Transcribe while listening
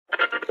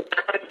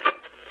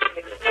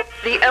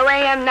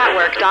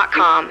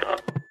TheOAMNetwork.com.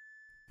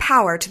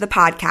 Power to the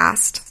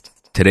podcast.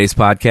 Today's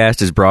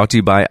podcast is brought to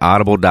you by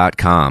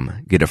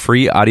Audible.com. Get a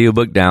free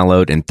audiobook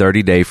download and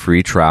 30-day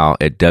free trial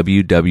at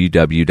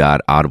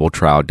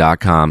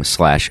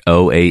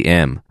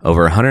www.audibletrial.com/OAM.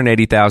 Over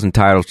 180,000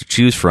 titles to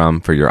choose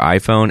from for your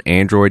iPhone,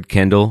 Android,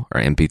 Kindle,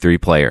 or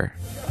MP3 player.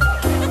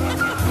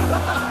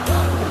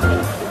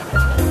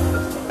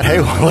 Hey,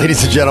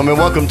 ladies and gentlemen,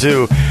 welcome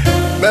to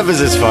Memphis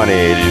is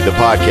Funny, the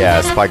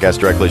podcast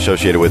directly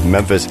associated with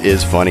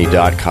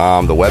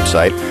MemphisIsFunny.com, the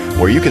website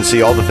where you can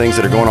see all the things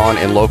that are going on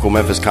in local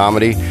Memphis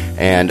comedy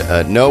and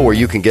know where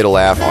you can get a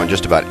laugh on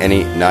just about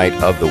any night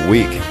of the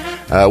week.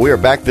 We are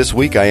back this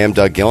week. I am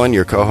Doug Gillen,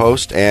 your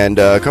co-host, and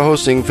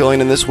co-hosting,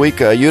 filling in this week,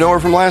 you know her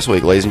from last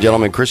week, ladies and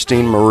gentlemen,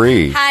 Christine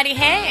Marie. Howdy,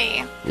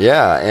 hey.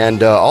 Yeah,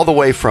 and all the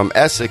way from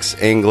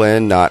Essex,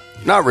 England,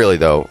 Not really,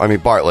 though. I mean,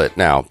 Bartlett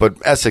now, but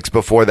Essex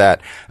before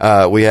that.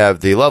 We have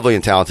the lovely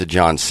and talented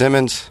John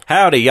Simmons.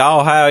 Howdy,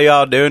 y'all. How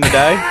y'all doing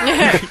today?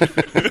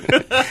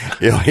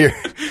 You'll hear.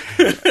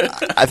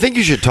 I think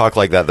you should talk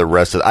like that the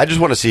rest of. I just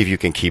want to see if you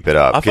can keep it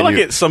up. I feel like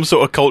it's some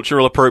sort of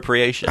cultural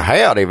appropriation.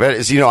 Howdy,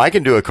 but I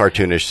can do a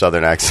cartoonish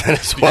Southern accent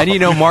as well.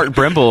 And Mark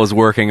Brimble is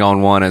working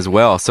on one as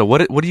well. So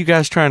what are you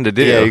guys trying to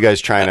do? Yeah, you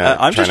guys trying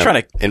to? I'm just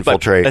trying to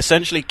infiltrate,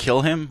 essentially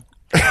kill him.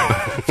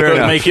 Fair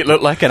enough. Make it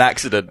look like an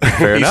accident.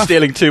 Fair He's enough.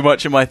 stealing too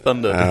much of my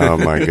thunder. Oh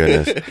my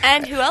goodness!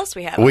 And who else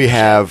we have? We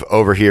have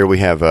over here. We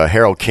have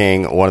Harold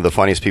King, one of the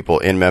funniest people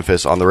in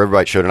Memphis, on the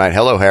Riverbight Show tonight.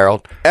 Hello,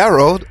 Harold.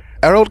 Harold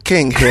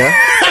King here.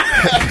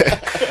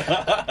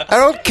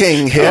 Harold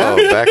King here.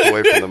 Oh, back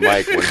away from the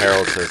mic when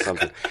Harold says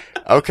something.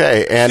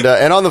 Okay, and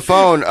on the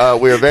phone,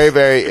 we are very,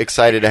 very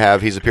excited to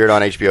have. He's appeared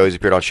on HBO. He's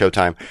appeared on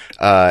Showtime,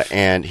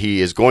 and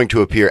he is going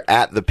to appear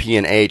at the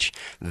P&H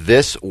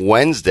this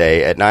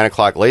Wednesday at 9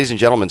 o'clock. Ladies and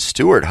gentlemen,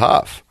 Stewart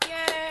Huff. Yay.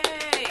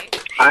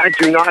 I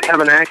do not have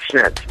an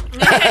accent.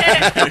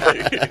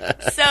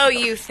 So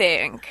you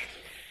think.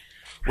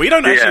 We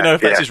don't actually know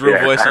if that's his real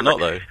voice or not,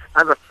 though. I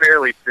have a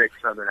fairly thick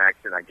Southern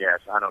accent, I guess.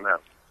 I don't know.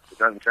 It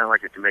doesn't sound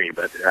like it to me,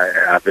 but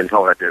I've been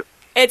told I do.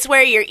 It's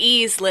where your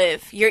E's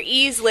live. Your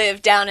E's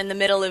live down in the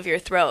middle of your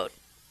throat.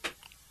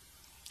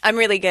 I'm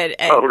really good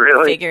at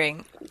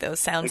figuring those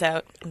sounds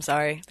out. I'm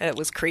sorry. That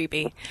was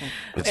creepy.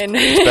 It's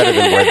better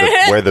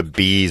than where the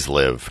bees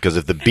live, because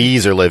if the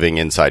bees are living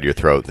inside your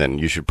throat, then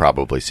you should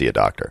probably see a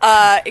doctor.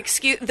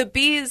 The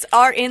bees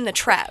are in the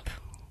trap.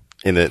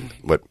 In the,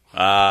 what?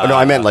 Oh, no,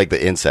 I meant like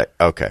the insect.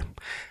 Okay.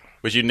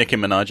 Was you Nicki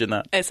Minaj in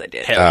that? Yes, I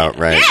did. Oh,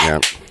 right, yeah.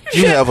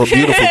 You have a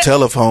beautiful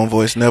telephone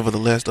voice,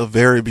 nevertheless, a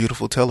very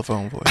beautiful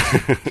telephone voice.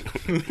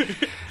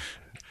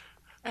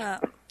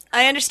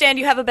 I understand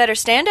you have a better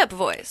stand-up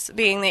voice,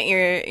 being that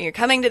you're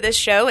coming to this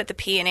show at the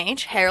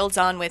P&H. Harold's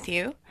on with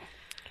you.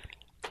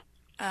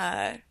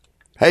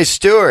 Hey,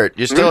 Stewart,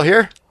 you still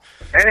here?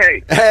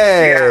 Hey.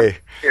 Hey. Yeah,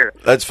 here.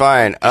 That's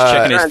fine.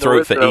 Checking his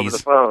throat for over ease. the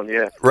phone,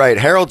 yeah. Right,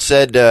 Harold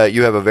said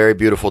you have a very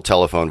beautiful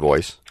telephone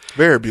voice.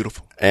 Very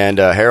beautiful. And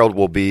Harold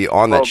will be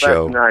on that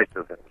show. That's nice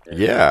of him.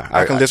 Yeah.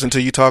 I can listen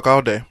to you talk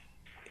all day.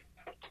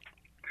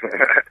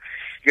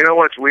 You know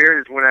what's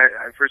weird is when I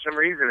for some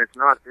reason,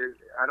 I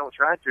don't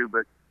try to,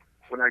 but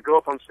when I go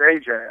up on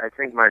stage, I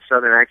think my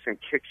Southern accent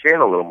kicks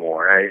in a little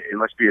more. It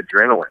must be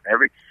adrenaline.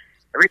 Every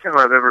time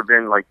I've ever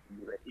been like,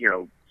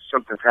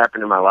 something's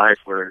happened in my life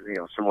where,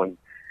 someone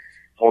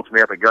holds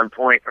me up at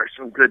gunpoint or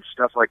some good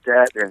stuff like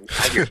that, and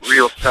I get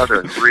real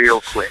Southern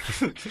real quick.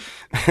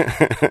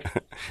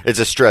 It's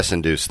a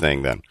stress-induced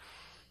thing, then.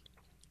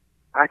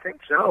 I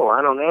think so.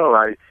 I don't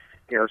know.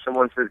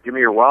 Someone says, "Give me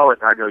your wallet,"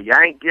 and I go, "You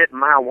ain't getting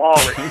my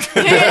wallet."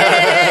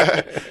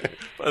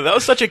 Well, that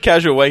was such a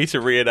casual way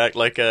to reenact,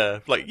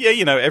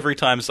 every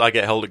time I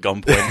get held at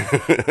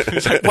gunpoint.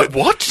 It's like, wait,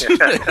 what?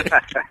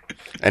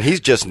 And he's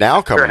just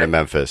now coming to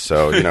Memphis,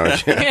 so,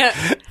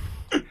 Yeah.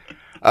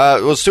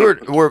 Well,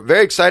 Stewart, we're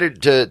very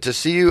excited to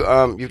see you.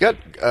 You've got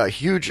a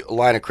huge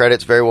line of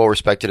credits, very well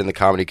respected in the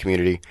comedy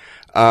community.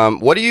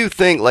 What do you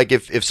think? Like,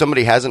 if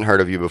somebody hasn't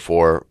heard of you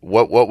before,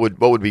 what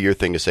would be your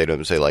thing to say to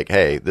them? Say like,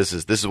 hey, this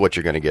is what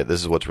you're going to get. This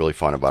is what's really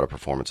fun about a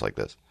performance like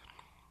this.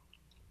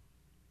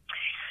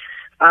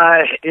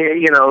 I'm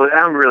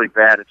really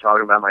bad at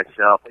talking about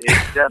myself.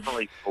 It's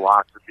definitely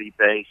philosophy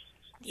based.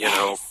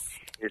 Yes.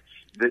 It's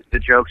the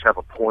jokes have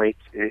a point.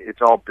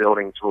 It's all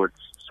building towards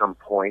some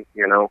point.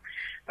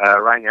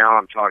 Right now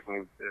I'm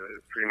talking.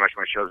 Pretty much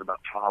my show's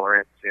about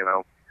tolerance.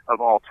 Of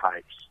all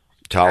types.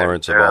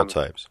 Tolerance of all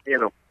types.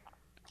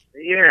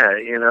 Yeah,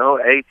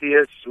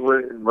 atheists,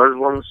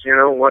 Muslims,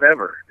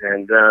 whatever.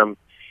 And, and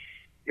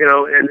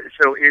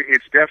so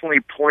it's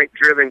definitely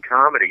point-driven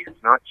comedy.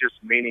 It's not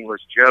just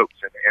meaningless jokes.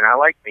 And I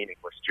like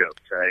meaningless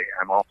jokes.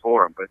 I'm all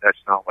for them, but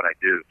that's not what I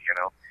do,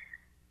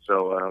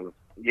 So,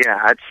 yeah,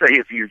 I'd say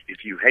if you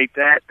hate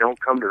that,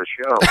 don't come to the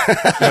show.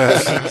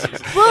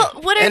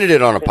 Well, ended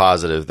it on a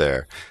positive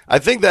there. I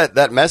think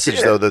that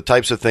message, though, the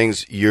types of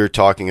things you're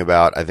talking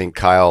about, I think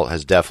Kyle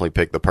has definitely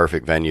picked the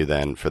perfect venue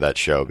then for that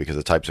show, because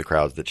the types of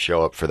crowds that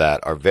show up for that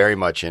are very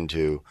much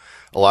into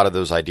a lot of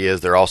those ideas.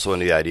 They're also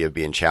into the idea of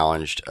being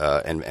challenged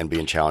and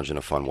being challenged in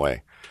a fun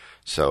way.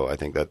 So I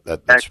think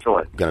that's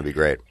excellent. going to be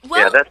great.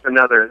 Well, yeah, that's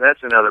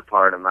another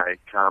part of my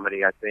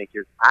comedy. I think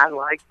is I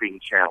like being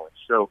challenged.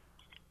 So,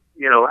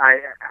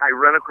 I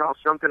run across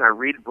something, I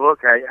read a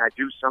book, I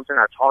do something,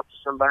 I talk to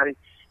somebody,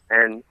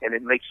 and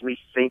it makes me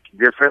think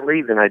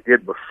differently than I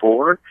did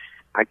before.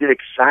 I get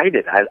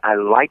excited. I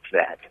like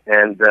that,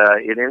 and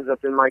it ends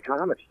up in my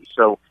comedy.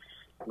 So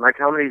my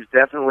comedy is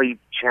definitely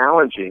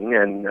challenging,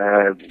 and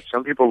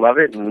some people love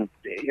it, and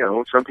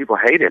some people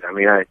hate it. I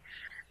mean,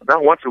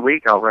 about once a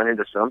week I'll run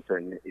into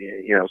something,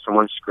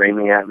 someone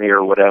screaming at me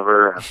or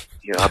whatever.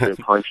 I've been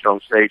punched on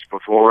stage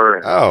before.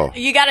 And,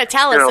 you got to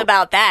tell us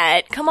about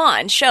that. Come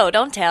on,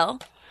 don't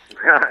tell.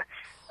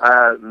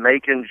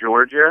 Macon,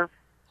 Georgia.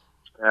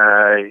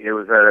 It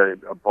was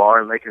at a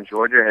bar in Macon,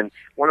 Georgia, and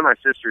one of my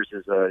sisters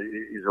is a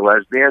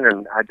lesbian,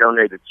 and I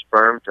donated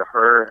sperm to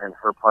her and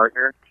her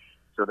partner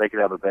so they could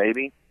have a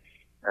baby.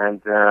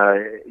 And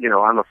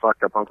I'm a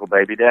fucked up Uncle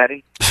Baby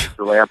Daddy, is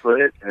the way I put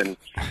it. And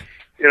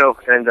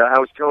I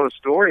was telling a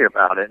story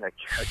about it, and a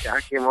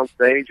guy came on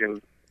stage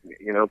and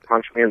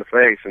punched me in the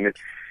face, and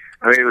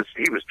he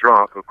was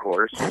drunk, of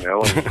course, and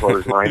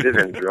closed-minded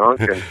and drunk,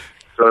 and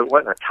so it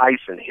wasn't a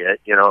Tyson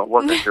hit, it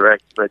wasn't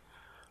direct, but.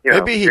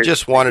 Maybe he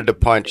just wanted to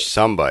punch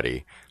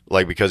somebody,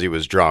 like because he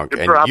was drunk,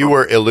 and you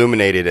were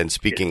illuminated and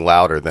speaking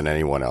louder than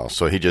anyone else.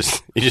 So he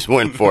just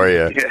went for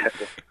you. Yeah.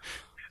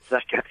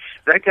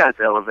 That guy's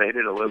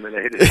elevated,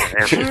 illuminated.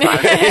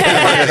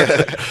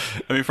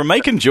 I mean, from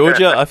Macon,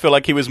 Georgia, I feel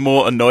like he was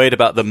more annoyed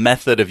about the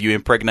method of you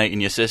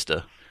impregnating your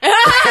sister.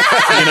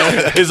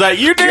 It's like,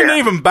 you didn't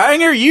even bang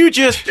her, you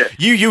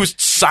used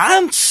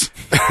science.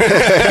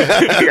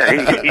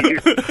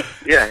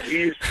 He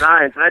used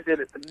science. I did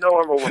it the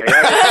normal way.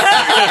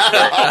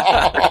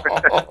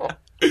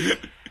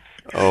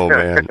 Oh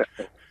man,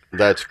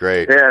 that's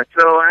great. Yeah.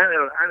 So I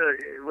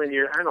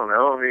don't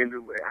know. I mean,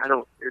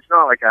 it's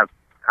not like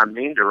I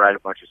mean to write a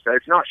bunch of stuff.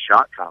 It's not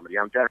shock comedy.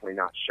 I'm definitely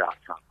not shock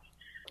comedy.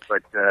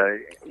 But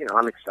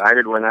I'm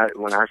excited when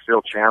I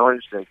feel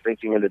challenged and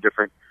thinking in a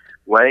different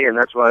way, and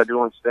that's what I do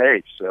on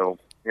stage. So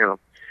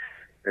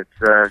it's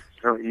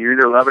you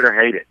either love it or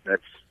hate it.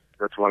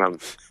 That's what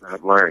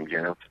I've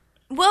learned.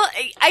 Well,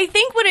 I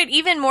think what it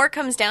even more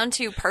comes down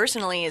to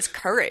personally is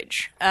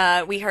courage.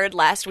 We heard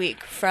last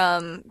week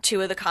from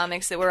two of the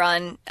comics that were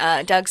on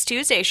Doug's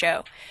Tuesday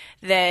show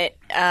that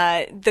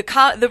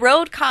the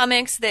road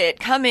comics that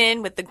come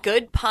in with the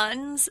good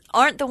puns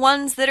aren't the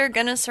ones that are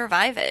going to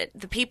survive it.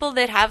 The people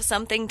that have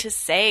something to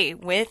say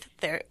with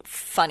their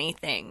funny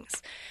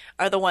things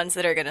are the ones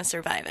that are going to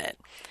survive it.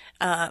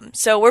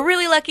 So we're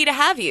really lucky to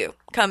have you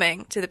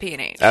coming to the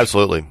P&H.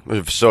 Absolutely.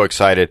 We're so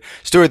excited.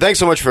 Stewart, thanks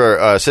so much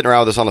for sitting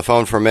around with us on the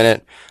phone for a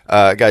minute.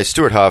 Guys,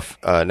 Stewart Huff,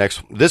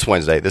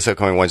 this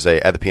upcoming Wednesday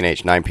at the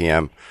P&H, 9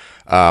 p.m.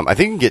 I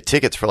think you can get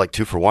tickets for like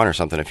 2 for 1 or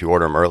something if you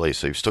order them early,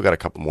 so you've still got a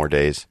couple more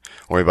days.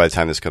 Or maybe by the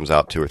time this comes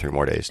out, 2 or 3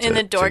 more days. And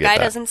the door guy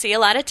doesn't see a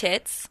lot of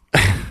tits.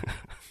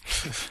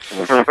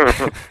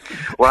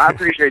 Well, I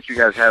appreciate you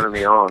guys having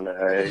me on.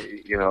 I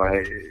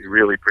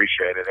really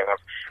appreciate it. And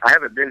I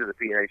haven't been to the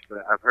PH,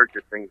 but I've heard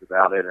good things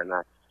about it. And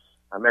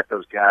I met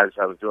those guys.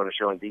 I was doing a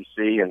show in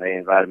D.C., and they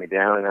invited me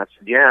down. And I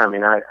said, yeah,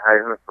 I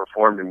haven't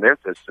performed in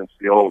Memphis since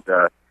the old,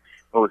 what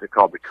was it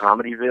called, the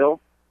Comedyville.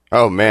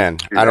 Oh, man.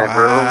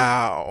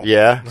 Wow.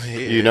 Yeah.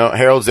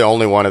 Harold's the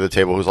only one at the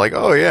table who's like,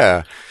 oh,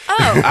 yeah.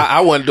 Oh. I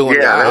wasn't doing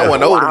that. I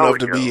wasn't old enough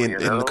to ago, be in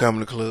the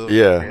comedy club.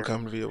 Yeah. When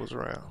Comedyville was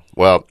around.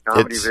 Well,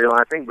 Comedyville.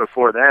 I think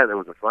before that there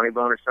was a Funny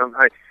Bone or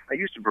something. I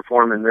used to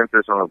perform in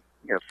Memphis on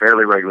a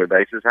fairly regular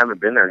basis. I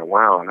haven't been there in a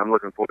while, and I'm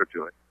looking forward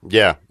to it.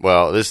 Yeah.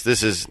 Well, this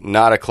is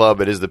not a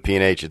club. It is the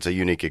P&H. It's a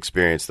unique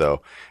experience,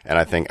 though, and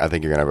I think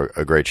you're going to have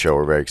a great show.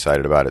 We're very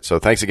excited about it. So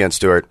thanks again,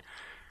 Stewart.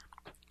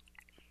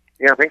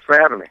 Yeah, thanks for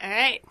having me. All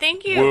right.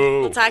 Thank you.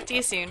 Whoa. We'll talk to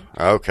you soon.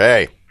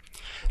 Okay.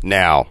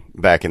 Now,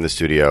 back in the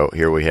studio,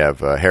 here we have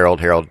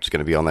Harold. Harold's going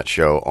to be on that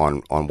show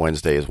on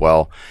Wednesday as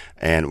well,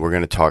 and we're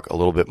going to talk a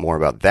little bit more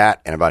about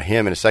that and about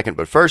him in a second.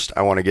 But first,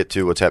 I want to get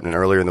to what's happening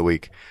earlier in the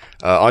week.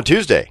 On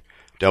Tuesday,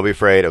 don't be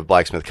afraid of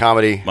Blacksmith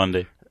Comedy.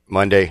 Monday.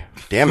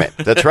 Damn it.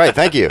 That's right.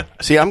 Thank you.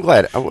 See, I'm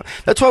glad.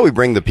 That's why we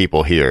bring the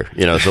people here,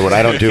 so when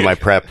I don't do my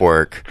prep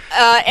work.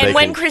 And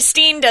when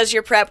Christine does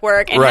your prep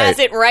work and has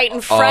it right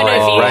in front of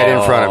you. Right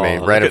in front of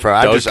me. Right in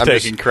front. I'm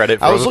taking credit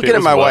for I was looking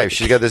at my wife. work.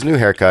 She's got this new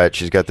haircut.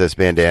 She's got this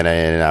bandana,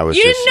 and I was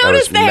You didn't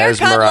notice the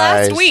haircut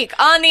mesmerized. last week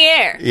on the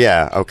air.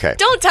 Yeah, okay.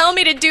 Don't tell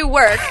me to do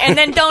work and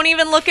then don't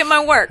even look at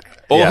my work.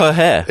 Or her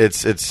hair.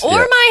 It's Or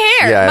my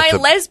hair. Yeah, my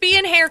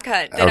lesbian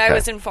haircut that I Okay.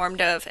 was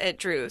informed of at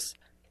Drew's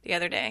the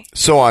other day.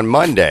 So on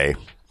Monday,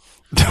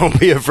 don't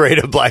be afraid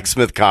of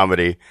Blacksmith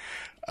Comedy.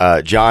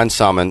 John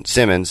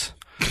Simmons.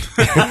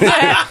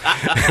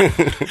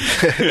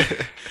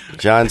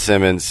 John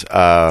Simmons,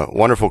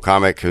 wonderful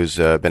comic who's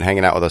been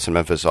hanging out with us in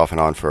Memphis off and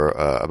on for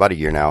about a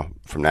year now,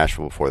 from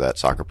Nashville before that,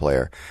 soccer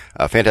player.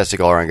 Fantastic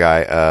all-around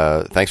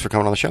guy. Thanks for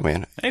coming on the show,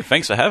 man. Hey,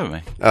 thanks for having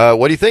me.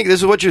 What do you think?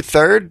 This is what, your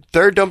third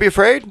Don't Be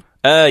Afraid?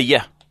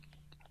 Yeah.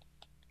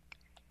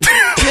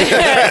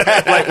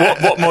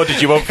 Like, what more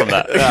did you want from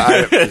that?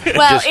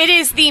 Well, it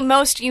is the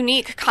most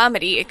unique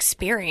comedy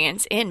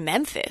experience in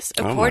Memphis,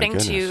 according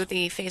to goodness.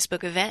 the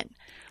Facebook event.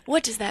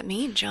 What does that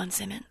mean, John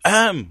Simmons?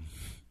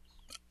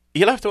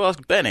 You'll have to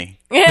ask Benny.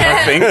 Yeah.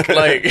 I think.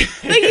 Like,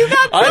 But you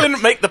got I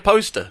didn't make the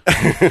poster.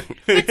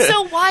 But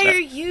so why are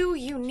you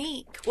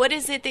unique? What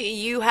is it that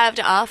you have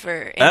to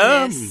offer in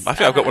this? I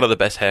think I've got one of the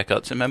best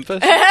haircuts in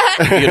Memphis.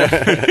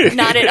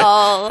 Not at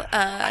all.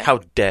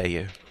 How dare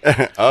you?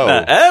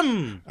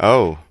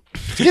 Oh,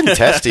 it's getting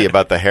testy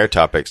about the hair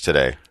topics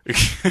today.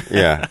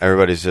 Yeah,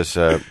 everybody's just.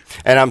 And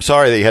I'm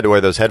sorry that you had to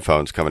wear those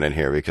headphones coming in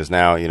here because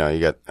now you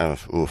got.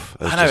 Oof.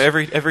 I know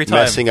every time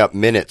messing up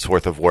minutes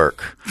worth of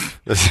work.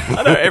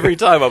 I know every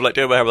time I'm like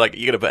doing my hair, I'm like,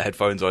 you're gonna put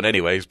headphones on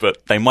anyways,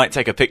 but they might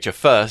take a picture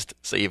first,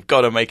 so you've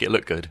got to make it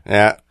look good.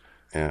 Yeah.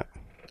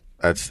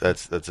 That's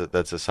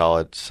a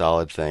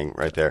solid thing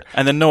right there.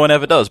 And then no one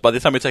ever does. By the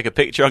time we take a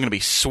picture, I'm going to be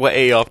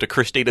sweaty after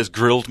Christina's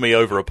grilled me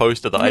over a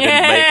poster that I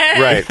didn't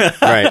make.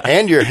 Right.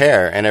 And your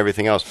hair and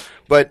everything else.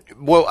 But,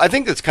 well, I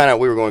think that's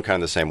we were going kind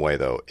of the same way,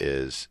 though,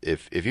 is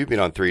if you've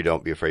been on 3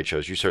 Don't Be Afraid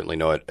shows, you certainly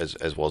know it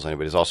as well as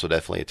anybody. It's also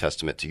definitely a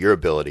testament to your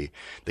ability.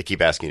 They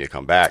keep asking you to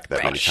come back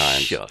that many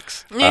times.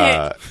 Shucks.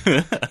 And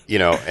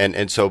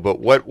so, but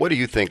what do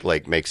you think,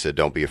 makes a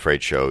Don't Be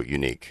Afraid show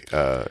unique?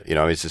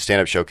 It's a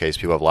stand-up showcase.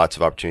 People have lots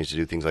of opportunities to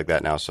do things like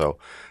that now. So,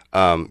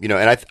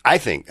 and I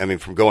think,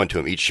 from going to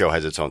them, each show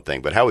has its own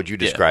thing. But how would you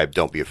describe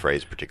Don't Be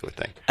Afraid's particular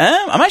thing?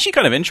 I'm actually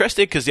kind of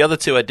interested because the other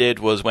 2 I did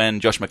was when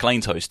Josh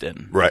McClane's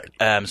hosting. Right.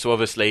 So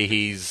obviously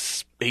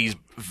he's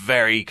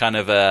very kind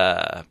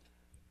of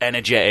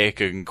energetic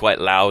and quite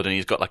loud, and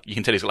he's got you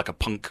can tell he's got a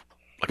punk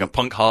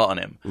heart on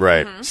him.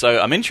 Right. Mm-hmm. So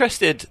I'm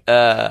interested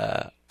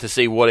to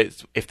see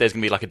if there's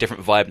going to be a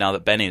different vibe now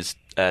that Ben is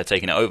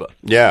taking it over.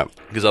 Yeah.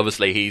 Because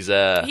obviously he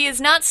is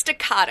not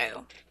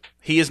staccato.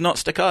 He is not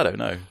staccato,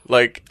 no.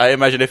 I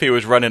imagine if he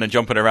was running and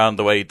jumping around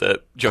the way that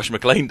Josh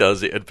McClane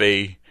does, it'd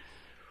be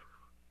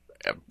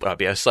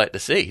a sight to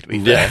see, to be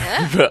fair.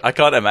 Yeah. But I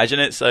can't imagine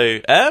it, so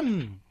I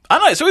don't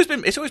know, it's always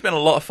been a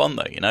lot of fun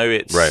though,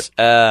 it's right.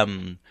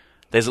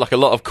 There's a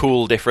lot of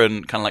cool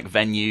different kind of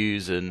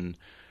venues and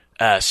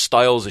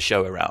styles of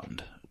show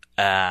around.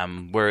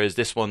 Whereas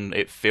this one,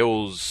 it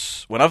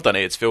feels, when I've done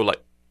it, it's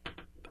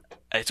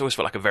always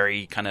felt like a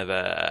very kind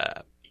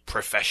of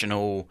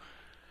professional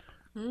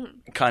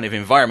kind of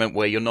environment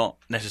where you're not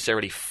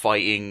necessarily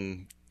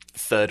fighting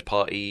third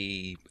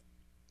party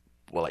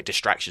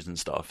distractions and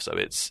stuff. So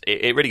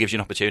it really gives you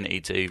an opportunity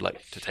to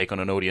take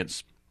on an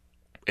audience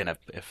in a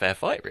fair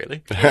fight,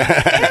 really.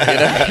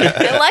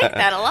 I like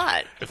that a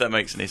lot. If that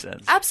makes any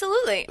sense.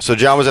 Absolutely. So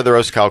John was at the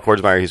roast of Kyle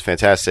Kordsmeyer. He's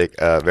fantastic,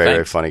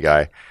 very funny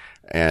guy,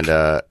 and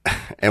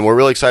we're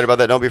really excited about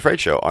that Don't Be Afraid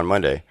show on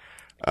Monday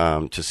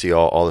to see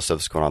all the stuff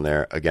that's going on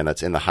there. Again,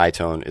 that's in the High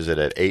Tone. Is it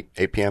at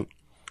 8 p.m.?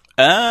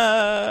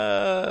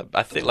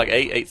 I think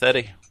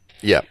 8:30.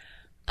 Yeah.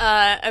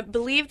 I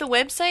believe the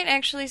website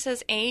actually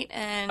says 8,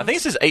 and I think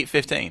it says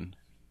 8:15.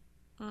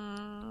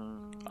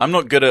 I'm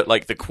not good at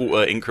the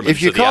quarter increments.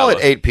 If you of the call hour.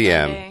 it 8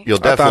 p.m., Okay. you'll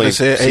I thought definitely it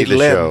said see the 8:11.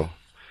 show.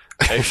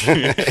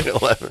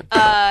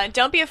 8:11.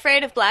 Don't Be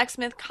Afraid of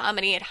Blacksmith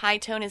Comedy at High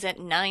Tone is at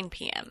 9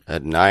 p.m.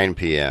 At 9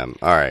 p.m.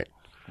 All right.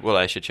 Well,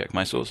 I should check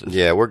my sources.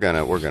 Yeah, we're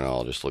gonna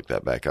all just look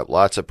that back up.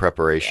 Lots of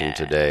preparation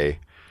today.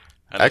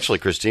 Actually,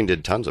 Christine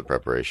did tons of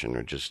preparation.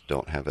 We just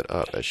don't have it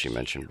up, as she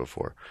mentioned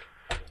before.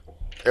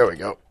 There we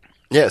go.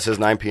 Yeah, it says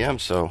 9 p.m.,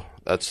 so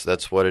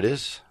that's what it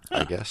is,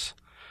 I guess.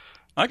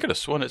 I could have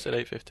sworn it said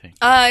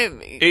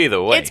 8:15.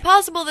 Either way. It's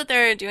possible that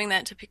they're doing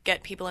that to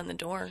get people in the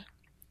door.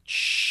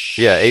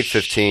 Yeah,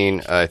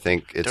 8:15, I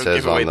think it Don't says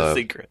give away on the the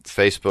secrets.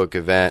 Facebook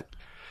event.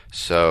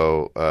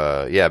 So,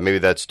 maybe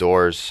that's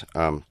doors.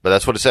 But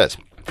that's what it says,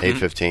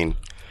 8:15.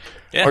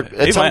 Yeah, Or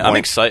at some I'm point-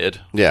 excited.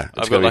 Yeah, it's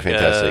I've going got to be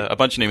fantastic. a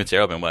bunch of new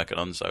material I've been working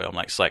on, so I'm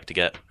psyched to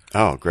get.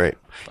 Oh, great.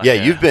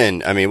 You've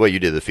been, you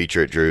did the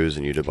feature at Drew's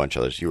and you did a bunch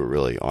of others. You were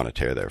really on a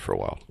tear there for a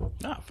while.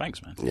 Oh,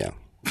 thanks, man. Yeah.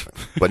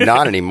 But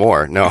not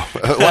anymore. No.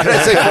 Why did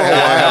I say for a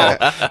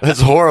while?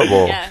 That's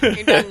horrible. Yeah,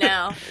 you're done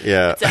now.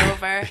 Yeah. It's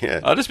over. Yeah.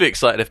 I'll just be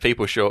excited if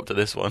people show up to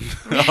this one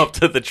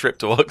after the trip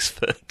to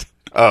Oxford.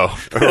 Oh,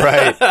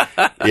 right.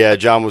 Yeah,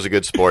 John was a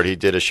good sport. He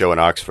did a show in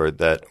Oxford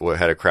that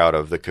had a crowd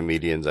of the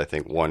comedians, I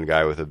think one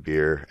guy with a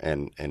beer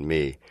and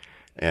me.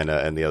 And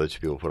the other 2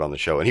 people put on the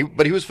show.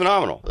 But he was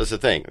phenomenal. That's the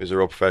thing. He was a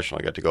real professional.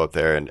 I got to go up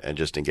there and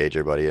just engage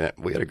everybody, and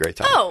we had a great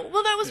time. Oh,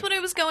 well, that was what I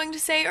was going to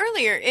say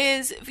earlier,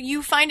 is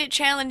you find it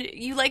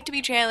you like to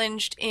be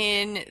challenged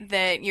in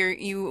that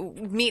you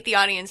meet the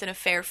audience in a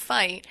fair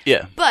fight.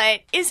 Yeah.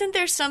 But isn't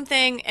there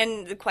something,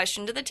 and the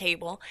question to the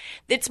table,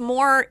 that's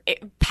more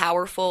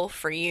powerful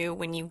for you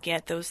when you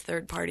get those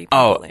third-party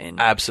people in?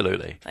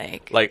 Absolutely.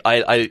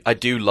 I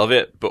do love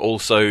it, but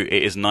also it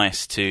is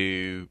nice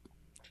to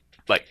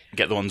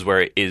get the ones where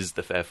it is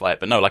the fair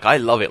fight. But no, I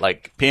love it.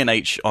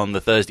 P&H on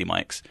the Thursday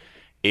mics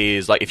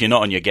is if you're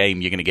not on your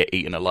game, you're going to get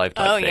eaten alive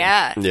type thing.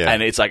 Yeah.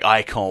 And it's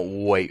I can't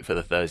wait for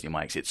the Thursday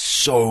mics. It's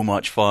so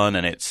much fun,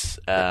 and it's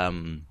I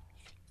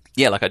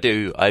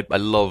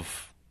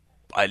love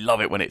I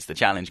love it when it's the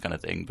challenge kind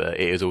of thing, but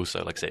it is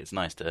also, like I say, it's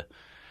nice to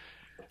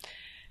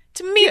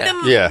meet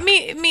them. Yeah.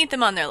 Meet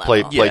them on their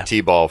level. Play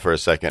t-ball for a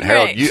second.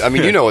 Harold, Right.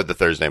 you know what the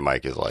Thursday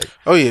mic is like.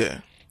 Oh yeah.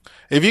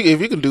 If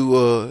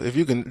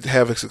you can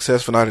have a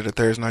successful night at the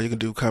Thursday night, you can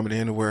do comedy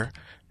anywhere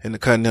in the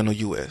continental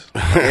U.S.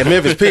 And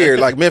Memphis, period.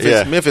 Like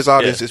Memphis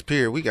audience is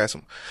period. We got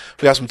some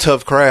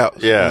tough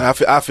crowds. Yeah.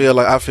 And I feel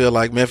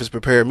like Memphis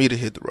prepared me to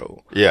hit the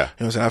road. Yeah. You know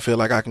what I'm saying? I feel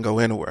like I can go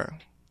anywhere.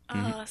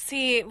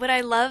 See, what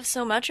I love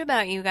so much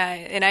about you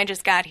guys, and I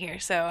just got here,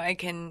 so I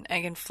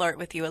can flirt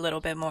with you a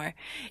little bit more,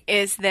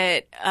 is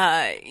that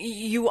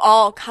you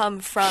all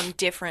come from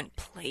different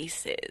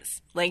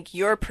places. Like,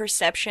 your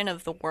perception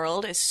of the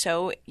world is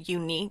so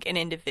unique and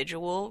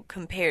individual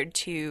compared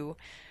to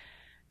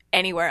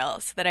anywhere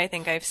else that I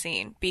think I've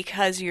seen,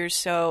 because you're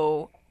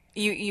so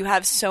you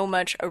have so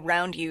much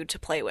around you to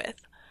play with.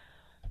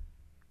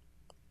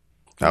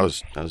 That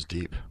was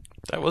deep.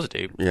 That was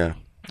deep. Yeah.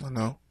 I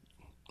know.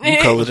 You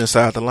colored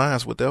inside the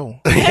lines with that one.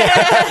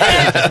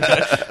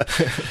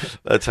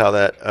 That's how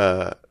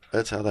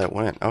that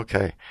went.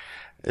 Okay.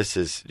 This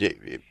is.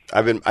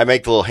 I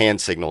make the little hand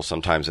signals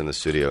sometimes in the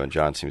studio, and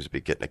John seems to be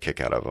getting a kick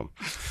out of them.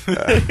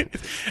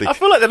 I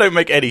feel like they don't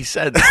make any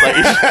sense.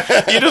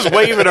 Like, you're just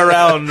waving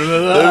around,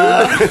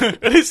 and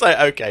it's like,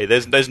 okay,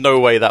 there's no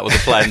way that was a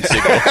planned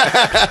signal.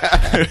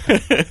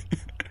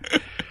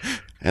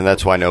 And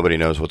that's why nobody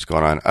knows what's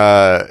going on.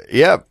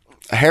 Yeah,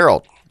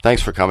 Harold.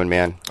 Thanks for coming,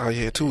 man. Oh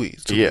yeah, 2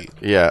 weeks. Yeah.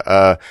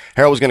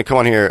 Harold was going to come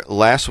on here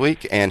last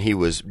week, and he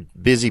was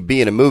busy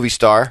being a movie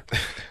star,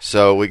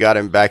 so we got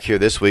him back here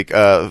this week.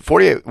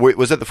 48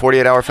 was it the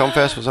 48-hour film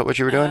fest? Was that what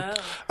you were doing?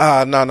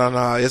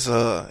 No.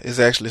 It's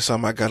actually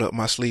something I got up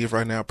my sleeve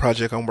right now. A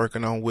project I'm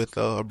working on with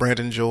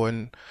Brandon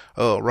Jordan,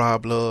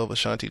 Rob Love,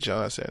 Ashanti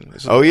Johnson.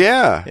 Oh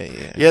yeah,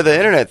 yeah. The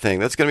internet thing.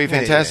 That's going to be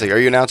fantastic. Yeah. Are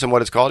you announcing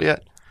what it's called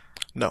yet?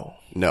 No.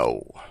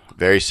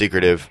 Very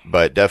secretive,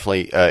 but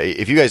definitely,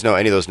 if you guys know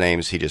any of those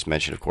names he just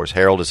mentioned, of course,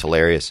 Harold is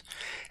hilarious,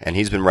 and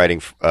he's been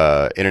writing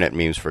internet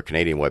memes for a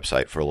Canadian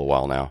website for a little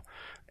while now.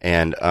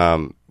 And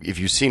if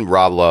you've seen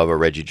Rob Love or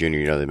Reggie Jr.,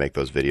 you know they make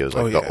those videos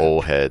like the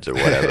old heads or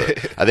whatever.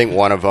 I think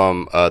one of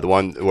them, the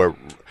one where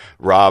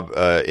Rob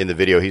in the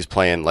video, he's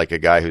playing like a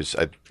guy who's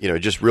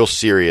just real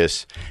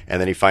serious,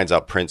 and then he finds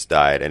out Prince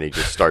died, and he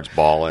just starts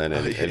bawling,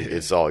 and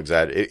it's all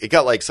exaggerated. It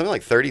got like something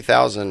like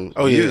 30,000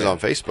 views on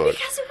Facebook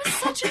Because it was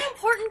such an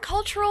important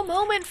cultural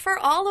moment for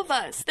all of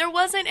us. There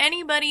wasn't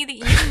anybody that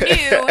you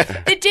knew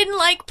that didn't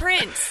like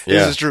Prince. Yeah.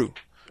 This is true.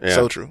 Yeah.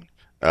 So true.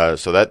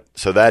 So that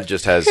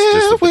just has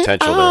just the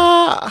potential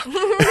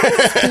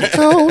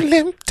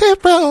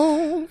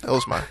That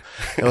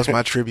was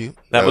my tribute.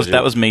 That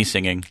was me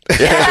singing.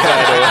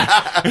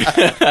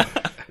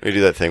 We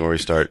do that thing where we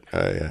start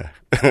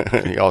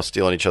all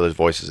stealing each other's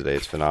voices today.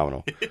 It's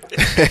phenomenal.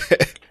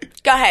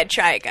 Go ahead,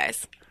 try it,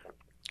 guys.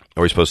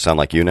 Are we supposed to sound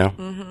like you now?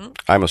 Mm-hmm.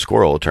 I'm a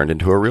squirrel turned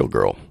into a real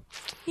girl.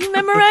 You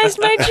memorized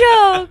my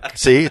joke.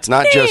 See, it's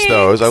not just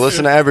those. I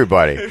listen to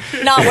everybody.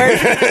 Not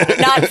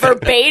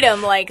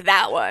verbatim like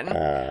that one.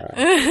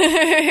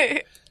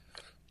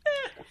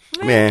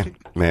 Man.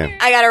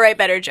 I gotta write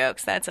better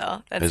jokes. That's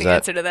all. That's the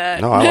answer to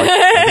that. No, I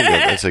think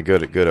that's a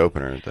good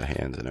opener. The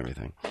hands and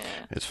everything.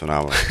 It's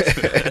phenomenal.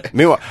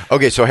 Meanwhile,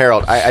 okay, so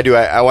Harold,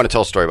 I want to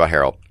tell a story about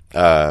Harold.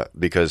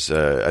 Because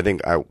I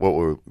think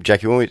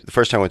Jackie, the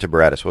first time I went to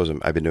Baratus,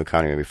 I've been doing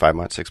comedy maybe 5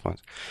 months, 6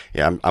 months.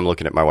 Yeah, I'm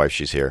looking at my wife.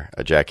 She's here,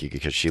 Jackie,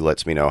 because she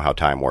lets me know how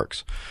time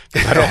works.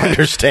 I don't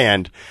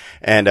understand.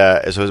 And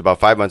so it was about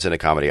 5 months into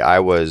comedy. I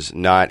was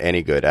not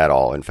any good at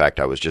all. In fact,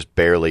 I was just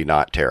barely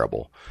not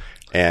terrible.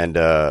 And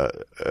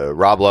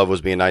Rob Love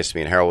was being nice to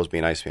me, and Harold was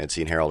being nice to me. I'd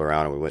seen Harold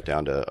around, and we went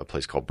down to a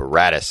place called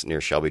Baratus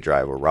near Shelby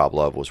Drive, where Rob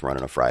Love was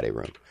running a Friday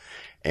room.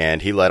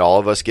 And he let all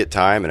of us get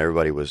time, and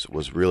everybody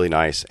was really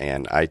nice.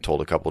 And I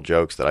told a couple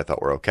jokes that I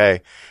thought were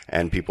okay,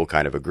 and people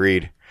kind of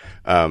agreed.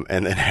 And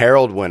then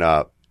Harold went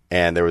up,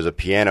 and there was a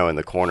piano in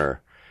the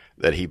corner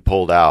that he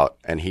pulled out,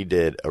 and he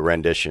did a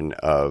rendition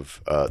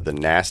of the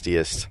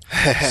nastiest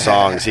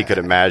songs he could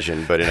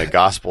imagine, but in a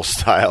gospel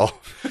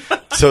style,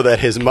 so that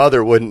his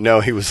mother wouldn't know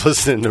he was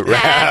listening to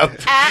rap.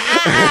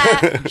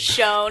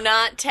 Show,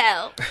 not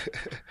tell.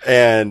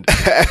 And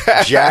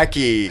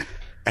Jackie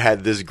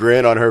had this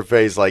grin on her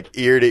face, like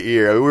ear to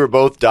ear. I mean, we were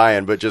both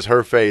dying, but just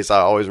her face, I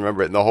always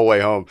remember it. And the whole way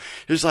home,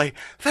 she was like,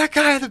 "That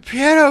guy at the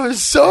piano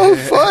is so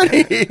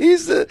funny."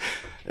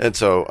 And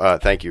so,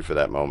 thank you for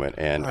that moment.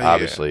 And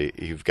obviously,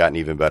 you've gotten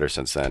even better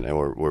since then.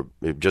 And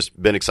we've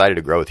just been excited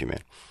to grow with you,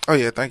 man. Oh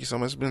yeah, thank you so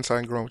much. It's been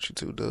exciting growing with you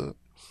too, Doug.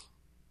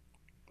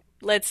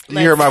 Let's you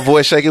hear my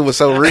voice shake? It was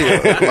so real.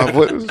 My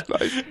voice was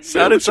like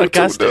sounded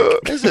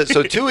sarcastic.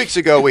 So 2 weeks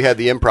ago we had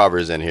the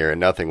improvers in here and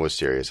nothing was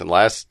serious. And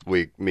last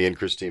week me and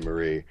Christine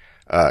Marie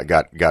we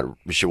got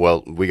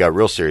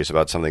real serious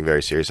about something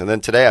very serious. And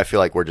then today I feel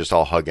like we're just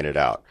all hugging it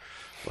out.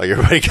 Like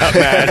everybody got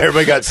mad,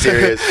 everybody got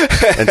serious.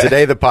 And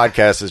today the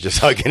podcast is just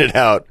hugging it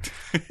out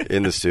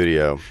in the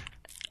studio.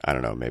 I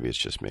don't know. Maybe it's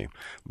just me,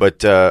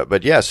 but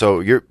yeah.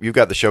 So you've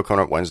got the show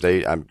coming up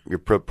Wednesday. You're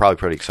probably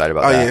pretty excited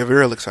about that. Oh yeah,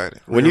 real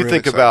excited. When you real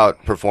think excited.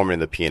 about performing in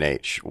the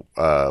P&H,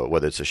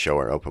 whether it's a show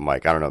or an open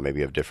mic, I don't know. Maybe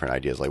you have different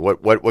ideas. Like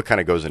what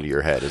kind of goes into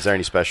your head? Is there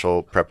any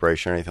special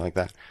preparation or anything like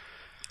that?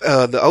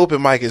 The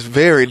open mic is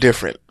very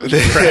different than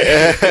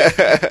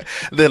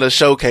a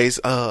showcase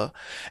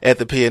at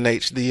the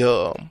P&H.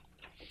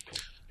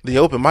 The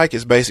open mic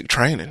is basic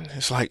training.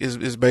 It's like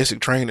it's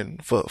basic training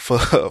for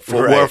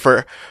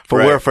warfare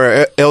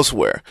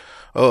elsewhere.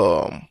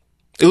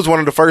 It was one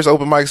of the first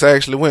open mics I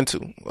actually went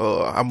to.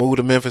 I moved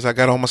to Memphis. I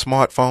got on my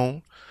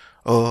smartphone.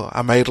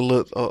 I made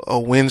a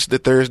Wednesday,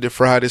 Thursday,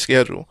 Friday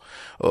schedule,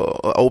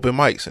 open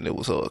mics, and it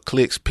was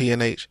Clicks,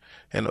 P&H,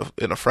 in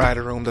a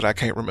Friday room that I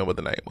can't remember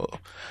the name of.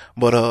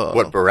 But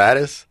What,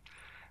 Baratus?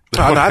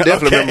 No, I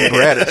definitely remember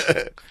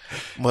Baratus.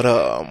 But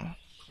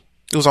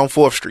it was on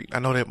 4th Street. I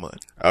know that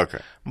much. Okay.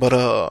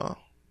 But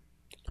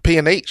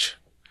P&H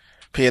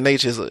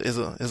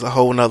is a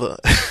whole nother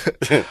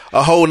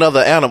a whole nother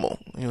animal.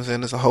 You know what I'm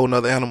saying? It's a whole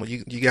nother animal.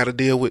 You got to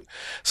deal with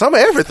some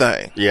of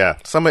everything. Yeah.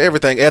 Some of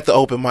everything at the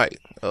open mic.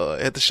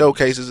 At the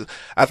showcases,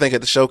 I think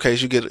at the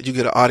showcase you get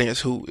an audience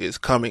who is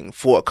coming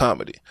for a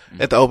comedy.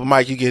 At the open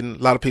mic, you get a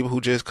lot of people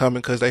who just coming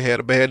because they had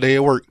a bad day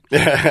at work.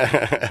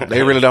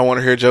 They really don't want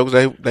to hear jokes.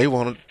 They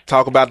want to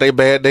talk about their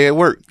bad day at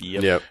work.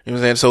 Yep. You know what I'm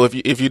saying? So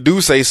if you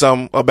do say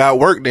something about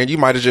work, then you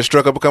might have just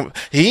struck up a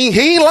he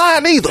ain't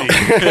lying either.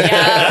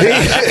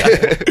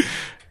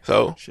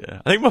 So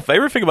yeah. I think my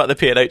favorite thing about the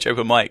P&H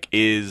open mic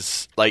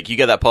is like you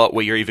get that part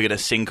where you're either going to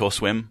sink or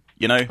swim.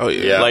 You know? Oh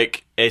yeah.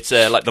 Like it's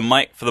like the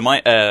mic for the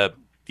mic.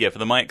 For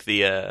the mic,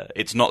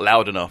 it's not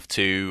loud enough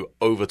to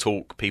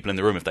overtalk people in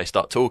the room if they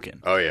start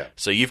talking. Oh yeah.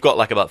 So you've got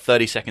like about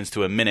 30 seconds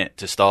to a minute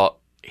to start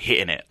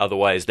hitting it.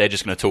 Otherwise, they're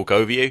just going to talk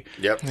over you.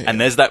 Yep.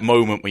 And there's that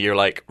moment where you're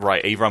like,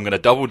 right, either I'm going to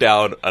double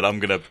down and I'm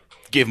going to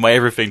give my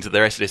everything to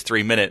the rest of this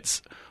 3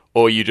 minutes,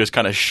 or you just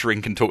kind of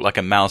shrink and talk like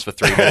a mouse for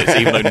 3 minutes,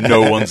 even though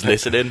no one's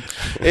listening.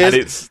 And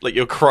it's like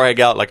you're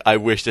crying out, like, I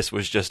wish this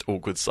was just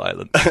awkward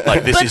silence.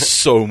 Like, this is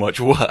so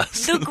much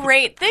worse. The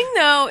great thing,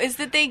 though, is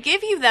that they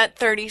give you that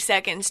 30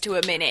 seconds to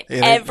a minute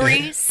Yeah,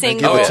 every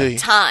single give it to you.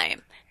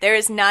 time. There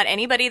is not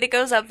anybody that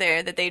goes up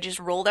there that they just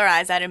roll their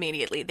eyes at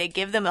immediately. They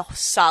give them a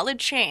solid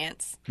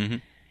chance. Mm-hmm.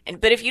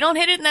 But if you don't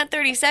hit it in that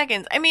 30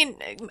 seconds, I mean,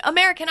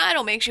 American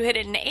Idol makes you hit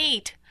it in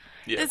 8.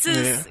 Yeah. This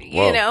is,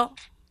 Whoa. you know...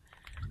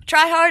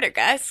 Try harder,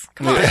 guys.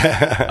 Come on.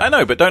 I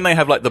know, but don't they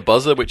have like the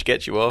buzzer which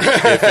gets you off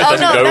if it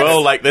doesn't go that's-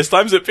 well? Like there's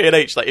times at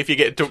P&H, like if you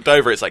get talked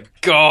over, it's like,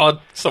 God,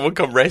 someone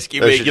come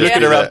rescue They me. should You're just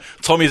looking do around.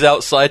 that. Tommy's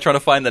outside trying to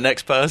find the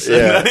next person.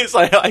 Yeah. And it's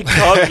like I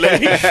can't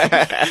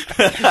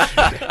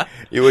leave.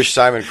 You wish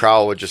Simon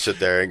Cowell would just sit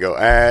there and go,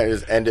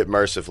 just end it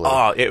mercifully.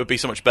 Oh, it would be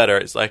so much better.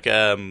 It's like,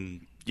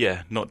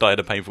 not die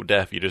a painful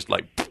death. You just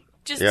like,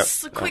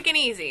 Just quick and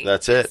easy.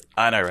 That's it.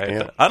 I know, right?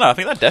 Yeah. But I know. I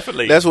think that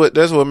definitely. that's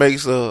what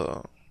makes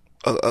a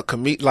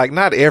comedian. Like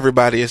not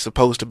everybody is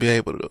supposed to be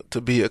able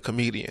to be a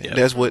comedian. Yeah.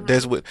 That's what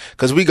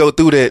because we go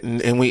through that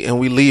and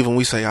we leave and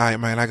we say, all right,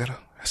 man, I gotta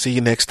see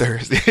you next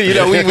Thursday. You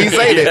know, we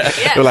say that.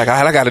 Yeah. We're like, all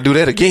right, I gotta do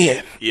that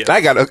again. Yeah.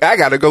 I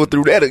gotta go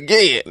through that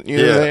again. You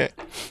know what I'm saying?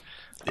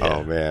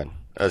 Oh man,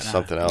 that's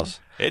something else.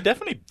 It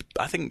definitely,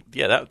 I think,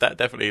 that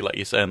definitely, like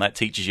you're saying, that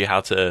teaches you how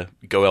to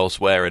go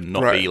elsewhere and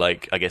not Right. be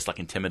like, I guess, like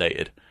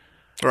intimidated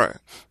Right.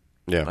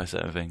 Yeah, by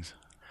certain things.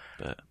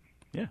 But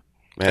yeah.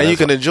 man, And you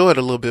that's can enjoy it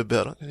a little bit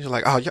better. You're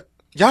like, oh,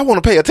 y'all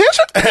want to pay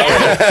attention?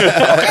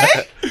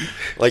 Okay.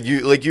 like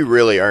you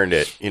really earned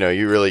it. You know,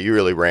 you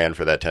really ran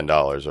for that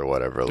 $10 or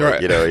whatever. Like,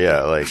 Right. You know,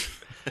 yeah, like,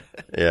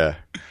 yeah.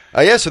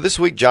 Yeah, so this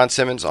week, John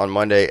Simmons on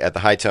Monday at the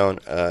High Tone,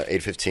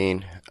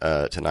 8:15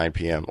 to 9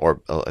 p.m.,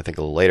 or I think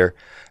a little later.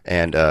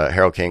 And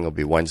Harold King will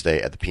be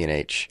Wednesday at the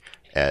P&H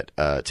at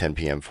 10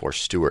 p.m. for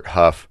Stewart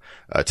Huff.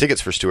 Tickets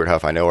for Stewart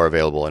Huff, I know, are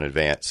available in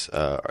advance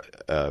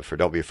for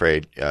Don't Be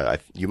Afraid.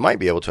 You might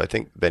be able to. I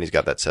think Benny's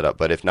got that set up,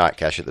 but if not,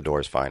 cash at the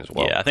door is fine as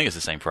well. Yeah, I think it's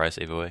the same price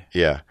either way.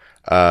 Yeah.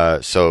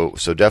 So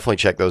definitely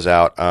check those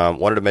out.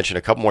 Wanted to mention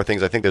a couple more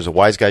things. I think there's a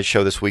Wise Guys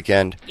show this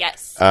weekend.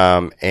 Yes.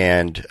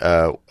 And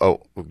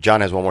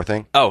John has one more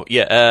thing. Oh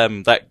yeah,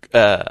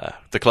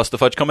 the Cluster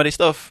Fudge comedy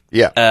stuff.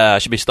 Yeah. I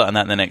should be starting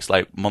that in the next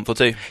month or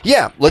two.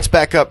 Yeah. Let's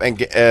back up and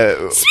get.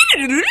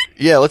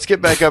 Yeah. Let's get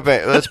back up.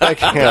 Let's back.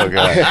 Oh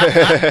god.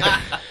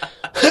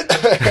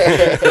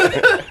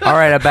 All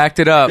right, I backed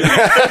it up.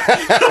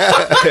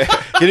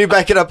 Can you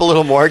back it up a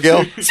little more,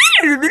 Gil?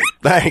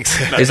 Thanks.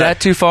 Is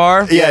that too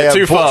far? Yeah.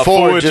 too far.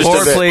 Forward just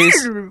Forward, a bit.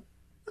 please.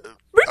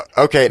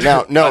 Okay,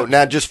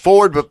 now just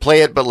forward, but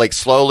play it, but like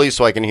slowly,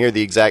 so I can hear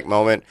the exact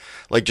moment.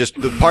 Like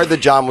just the part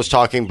that John was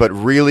talking, but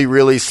really,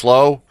 really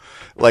slow,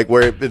 like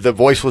where the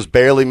voice was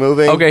barely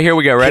moving. Okay, here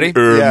we go. Ready?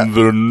 Yeah.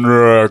 The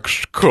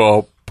next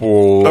couple.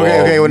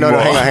 Okay. Well, no,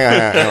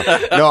 hang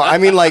on. No, I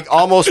mean like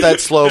almost that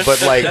slow, but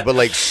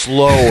like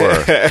slower.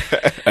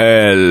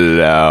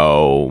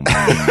 Hello,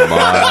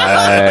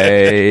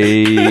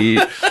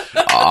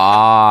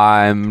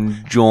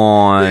 I'm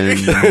John.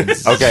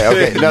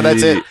 Okay. No,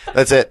 that's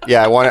it.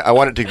 Yeah, I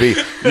want it to be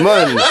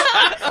Muns.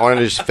 I want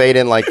it to just fade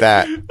in like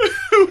that.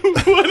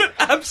 What an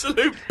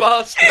absolute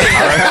bastard.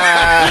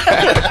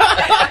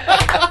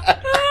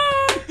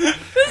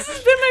 This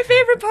has been my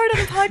favorite part of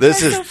the podcast.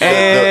 This is so far.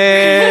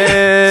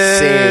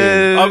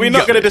 scene. Are we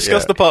not going to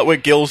discuss the part where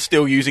Gil's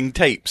still using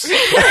tapes?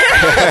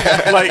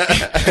 Like,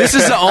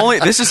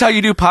 This is how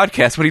you do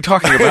podcasts. What are you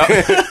talking about?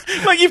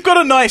 like you've got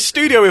a nice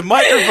studio with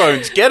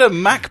microphones. Get a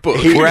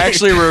MacBook. We're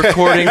actually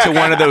recording to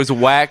one of those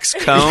wax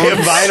cones.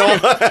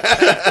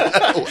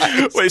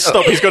 Vinyl. Wait,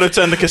 stop. He's got to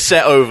turn the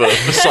cassette over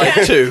for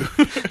side 2.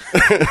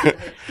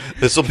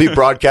 This will be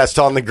broadcast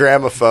on the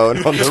gramophone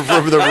on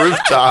the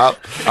rooftop.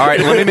 All right,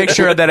 let me make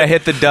sure that I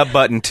hit the dub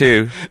button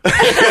too.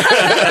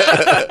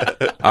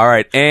 All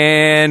right,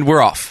 and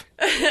we're off.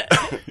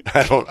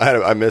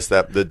 I missed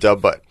that. The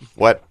dub button.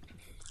 What?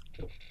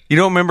 You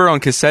don't remember on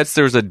cassettes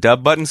there was a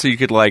dub button, so you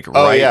could write.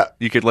 Yeah.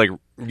 You could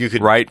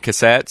write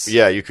cassettes.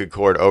 Yeah, you could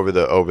chord over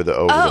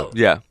the.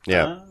 Yeah.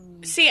 Yeah.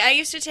 See, I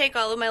used to take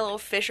all of my little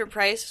Fisher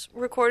Price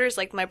recorders,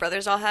 like my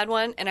brothers all had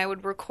one, and I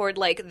would record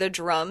like the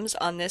drums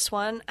on this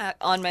one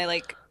on my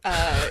like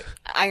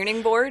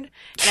ironing board,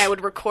 and I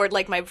would record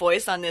like my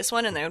voice on this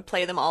one, and I would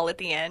play them all at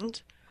the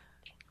end.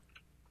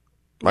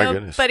 My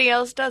goodness. Nobody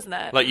else does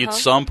that. Like you'd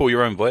sample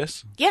your own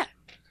voice? Yeah.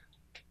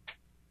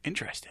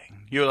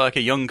 Interesting. You're like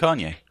a young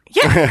Kanye.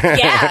 Yeah.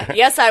 Yeah.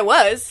 Yes, I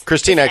was.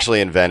 Christine actually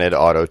invented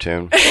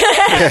auto-tune.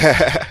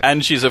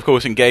 And she's, of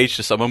course, engaged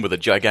to someone with a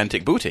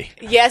gigantic booty.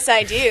 Yes,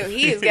 I do.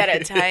 He's got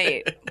a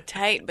tight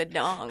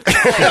badonk.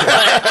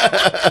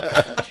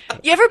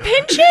 You ever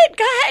pinch it?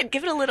 Go ahead.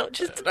 Give it a little,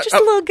 just a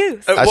little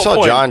goose. I saw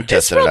point? John It's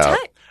testing real it out.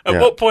 tight. At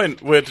what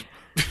point would,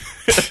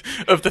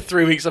 of the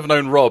 3 weeks I've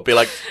known Rob, be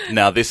like,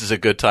 now this is a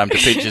good time to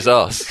pinch his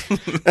ass?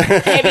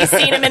 Have you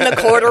seen him in the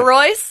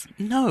corduroys?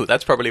 No,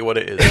 that's probably what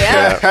it is.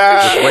 Yeah.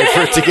 Just wait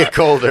for it to get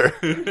colder.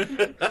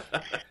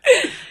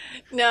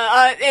 No,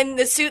 and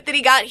the suit that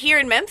he got here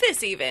in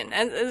Memphis, even.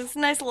 And it's a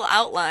nice little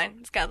outline.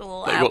 It's got the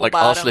little Like, apple what, like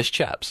bottom. arseless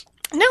chaps?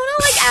 No, not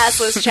like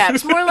assless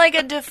chaps. More like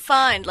a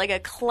defined, like a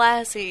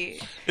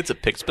classy. It's a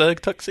Pittsburgh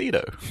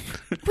tuxedo.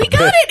 We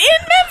got it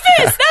in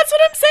Memphis. That's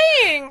what I'm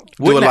saying.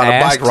 Do a lot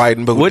of bike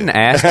riding booty. Wouldn't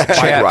ask Bike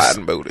chaps.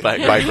 riding booty.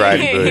 Bike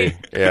Riding booty.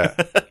 Yeah.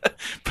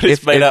 But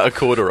it's made out of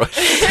corduroy.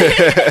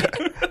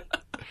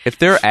 If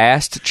they're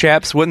assed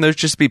chaps, wouldn't those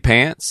just be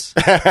pants?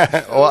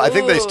 Well, I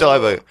think they still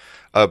have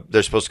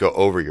they're supposed to go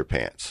over your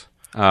pants.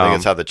 I think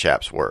that's how the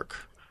chaps work.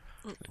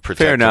 Protect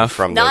Fair them enough.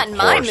 From Not the in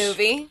my force.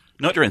 movie.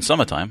 Not during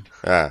summertime.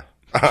 Yeah.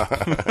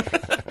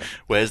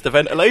 Where's the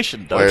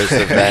ventilation, Doug? Where's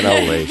the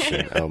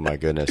ventilation? Oh my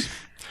goodness.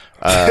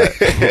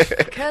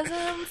 Because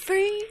I'm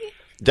free.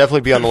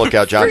 Definitely be on the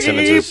lookout. John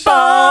Simmons is.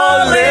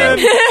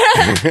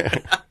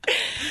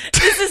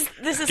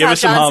 This is Give how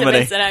us some John harmony.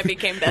 Simmons and I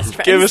became best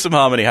friends. Give us some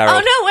harmony, Harold. Oh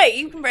no, wait!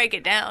 You can break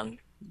it down.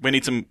 We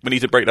need to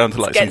break down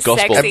to like Get some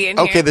gospel. sexy in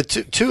Okay, here. the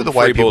two of the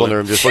white people in the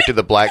room just looked at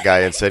the black guy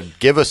and said,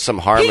 "Give us some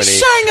harmony." He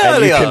sang and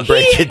earlier. You can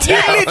break it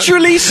down.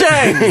 Literally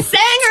sang.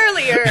 Sang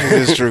earlier.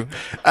 It's true.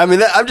 I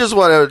mean, I'm just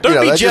want to. Don't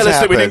be that jealous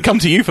just that we happened. didn't come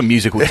to you for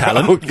musical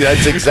talent.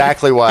 That's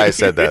exactly why I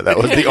said that. That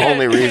was the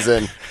only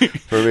reason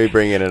for me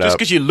bringing it Just up.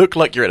 because you look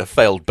like you're in a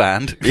failed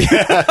band.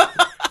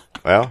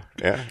 Well,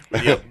 yeah.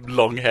 With your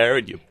long hair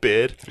and your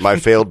beard. My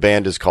failed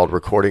band is called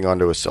Recording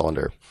Onto a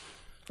Cylinder.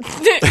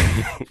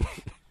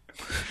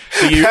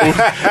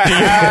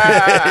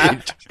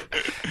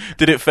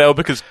 Did it fail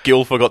because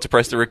Gil forgot to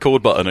press the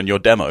record button on your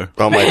demo?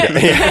 Oh my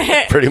god!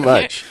 Yeah, pretty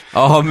much.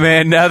 Oh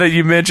man, now that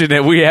you mention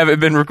it, we haven't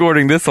been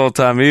recording this whole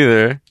time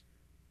either.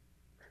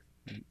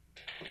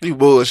 You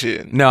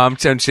bullshit. No, I'm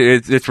telling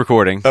you, it's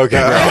recording. Okay.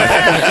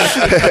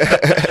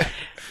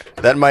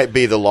 That might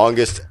be the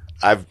longest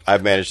I've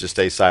managed to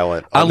stay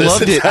silent. I on this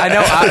loved it. entire- I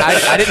know.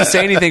 I didn't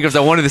say anything because I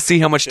wanted to see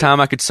how much time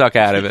I could suck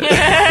out of it.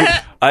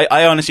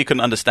 I honestly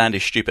couldn't understand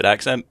his stupid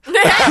accent.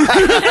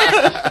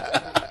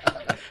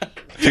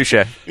 Touche.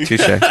 All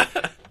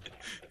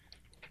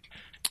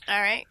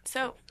right.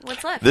 So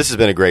what's left? This has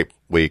been a great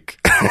week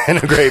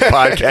and a great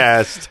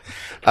podcast.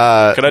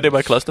 Can I do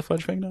my cluster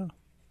fudge thing now?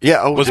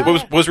 Yeah. Oh, Was we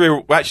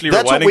actually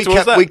That's what rewinding we towards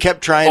kept. that? We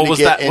kept trying or to was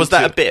get that was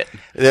that a into- bit?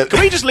 The- Can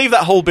we just leave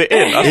that whole bit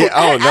in? I Yeah,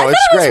 thought, oh no, I it's thought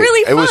it was great.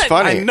 really It was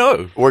fun. funny. I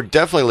know. We're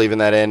definitely leaving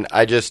that in.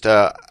 I just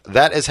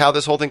that is how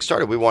this whole thing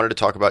started. We wanted to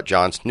talk about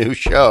John's new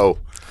show,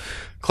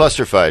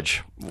 Cluster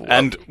Fudge.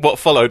 and what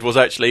followed was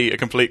actually a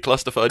complete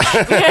cluster fudge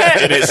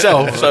in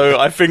itself. So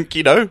I think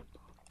we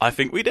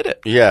did it.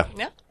 Yeah.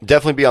 Yeah.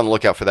 Definitely be on the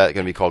lookout for that. It's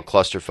going to be called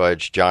Cluster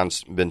Fudge.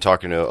 John's been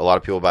talking to a lot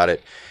of people about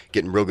it,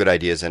 getting real good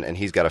ideas, and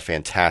he's got a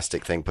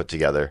fantastic thing put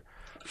together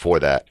for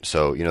that.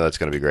 So, that's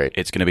going to be great.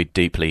 It's going to be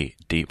deeply,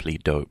 deeply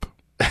dope.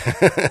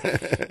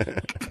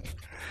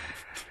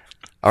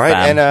 All right.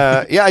 Bam. And,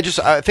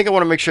 I think I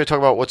want to make sure I talk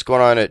about what's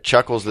going on at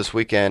Chuckles this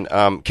weekend.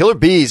 Killer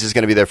Bees is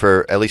going to be there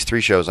for at least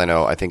 3 shows, I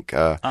know. I think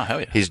hell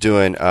yeah. he's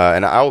doing,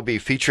 and I will be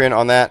featuring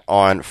on that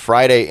on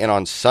Friday and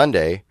on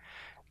Sunday.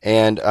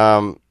 And,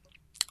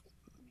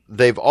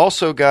 they've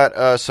also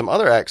got some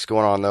other acts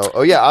going on, though.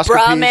 Oh, yeah, Oscar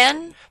Pease.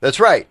 Brahman? That's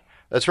right.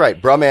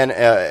 Brahman,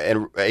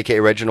 and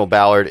a.k.a. Reginald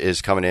Ballard,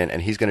 is coming in,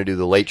 and he's going to do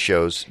the late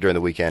shows during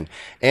the weekend.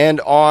 And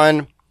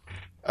on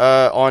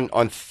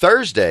On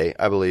Thursday,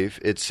 I believe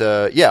it's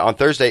on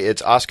Thursday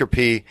it's Oscar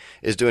P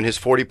is doing his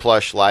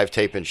 40+ live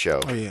tape-in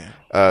show. Oh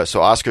yeah.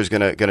 So Oscar's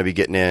gonna be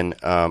getting in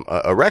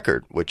a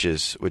record, which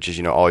is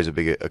always a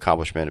big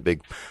accomplishment, a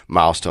big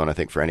milestone, I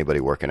think, for anybody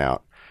working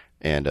out.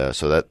 And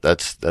so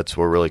that's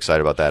we're really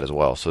excited about that as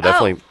well. So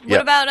definitely.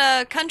 What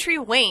about Country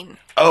Wayne?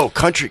 Oh,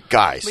 Country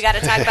guys. We got to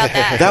talk about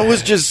that. That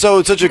was just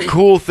such a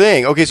cool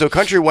thing. Okay, so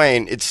Country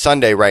Wayne, it's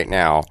Sunday right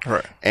now,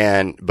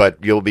 right? But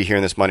you'll be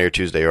hearing this Monday or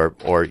Tuesday or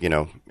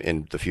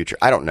in the future.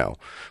 I don't know,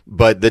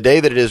 but the day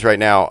that it is right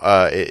now,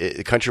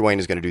 Country Wayne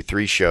is going to do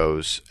 3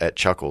 shows at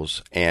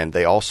Chuckles, and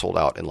they all sold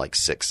out in like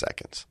 6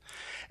 seconds.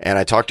 And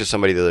I talked to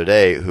somebody the other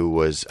day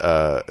who is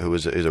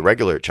a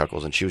regular at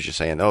Chuckles, and she was just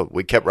saying, "Oh,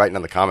 we kept writing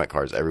on the comment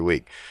cards every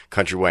week,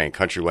 Country Wayne,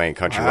 Country Wayne,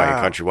 Country Wayne,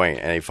 Country Wayne,"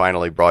 and they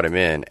finally brought him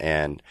in,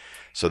 and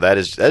so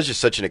that's just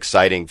such an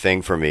exciting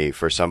thing for me,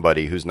 for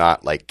somebody who's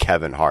not like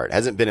Kevin Hart,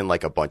 hasn't been in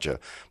like a bunch of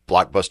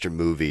blockbuster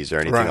movies or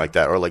anything like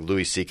that, or like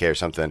Louis C.K. or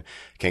something.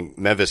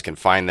 Memphis can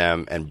find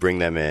them and bring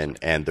them in,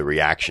 and the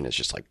reaction is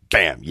just like,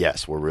 bam,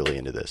 yes, we're really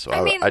into this. So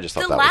I just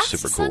thought that was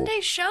super cool. The last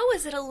Sunday show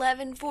is at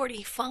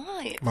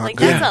 11:45. Like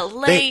that's a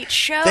late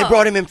show. They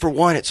brought him in for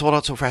 1. It sold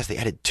out so fast they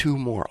added 2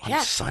 more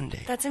on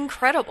Sunday. That's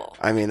incredible.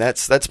 I mean,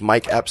 that's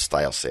Mike Epps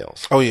style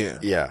sales. Oh yeah,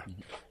 yeah.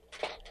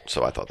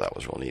 So I thought that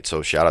was real neat.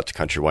 So shout out to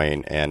Country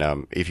Wayne.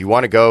 And if you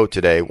want to go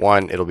today,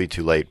 1, it'll be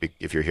too late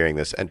if you're hearing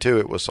this, and 2,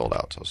 it was sold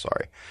out. So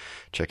sorry.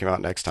 Check him out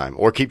next time,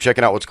 or keep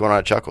checking out what's going on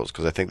at Chuckles,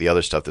 because I think the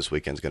other stuff this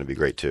weekend is going to be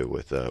great too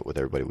with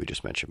everybody we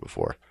just mentioned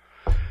before.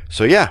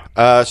 So yeah,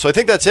 so I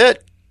think that's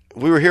it.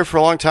 We were here for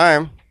a long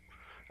time.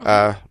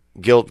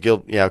 Gil,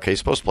 yeah, okay, he's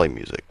supposed to play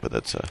music, but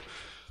that's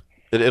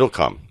it'll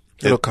come.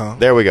 It'll come.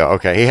 There we go.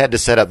 Okay, he had to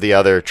set up the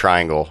other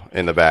triangle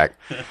in the back.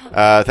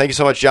 Thank you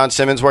so much, John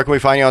Simmons. Where can we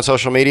find you on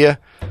social media?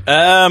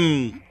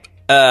 Simo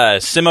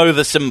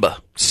the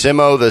Simba.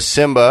 Simo the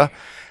Simba.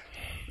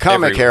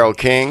 Comic Harold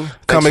King.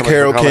 Comic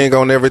Harold King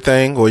on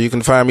everything, or you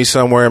can find me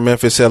somewhere in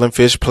Memphis selling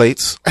fish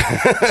plates.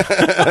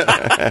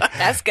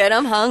 That's good.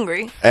 I'm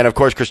hungry. And of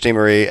course, Christine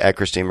Marie at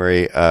Christine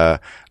Marie.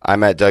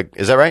 I'm at Doug.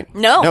 Is that right?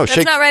 No,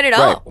 that's not right at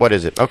all. Right. What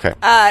is it? Okay.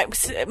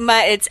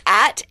 It's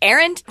at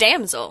Errant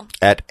Damsel.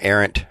 At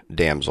Errant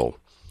Damsel,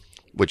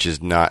 which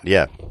is not,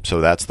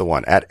 so that's the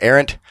one. At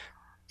Errant,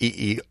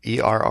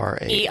 ERRA.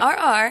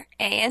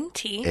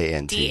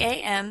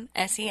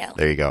 ERRANTDAMSEL.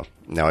 There you go.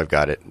 Now I've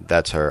got it.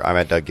 That's her. I'm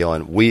at Doug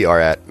Gillen. We are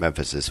at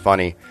Memphis is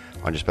Funny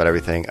on just about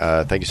everything.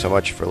 Thank you so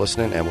much for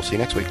listening, and we'll see you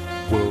next week.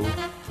 Whoa.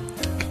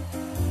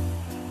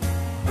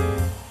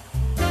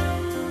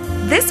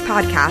 This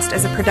podcast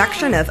is a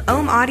production of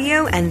Ohm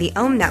Audio and the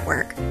Ohm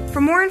Network.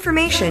 For more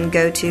information,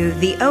 go to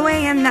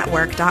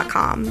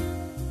theoamnetwork.com.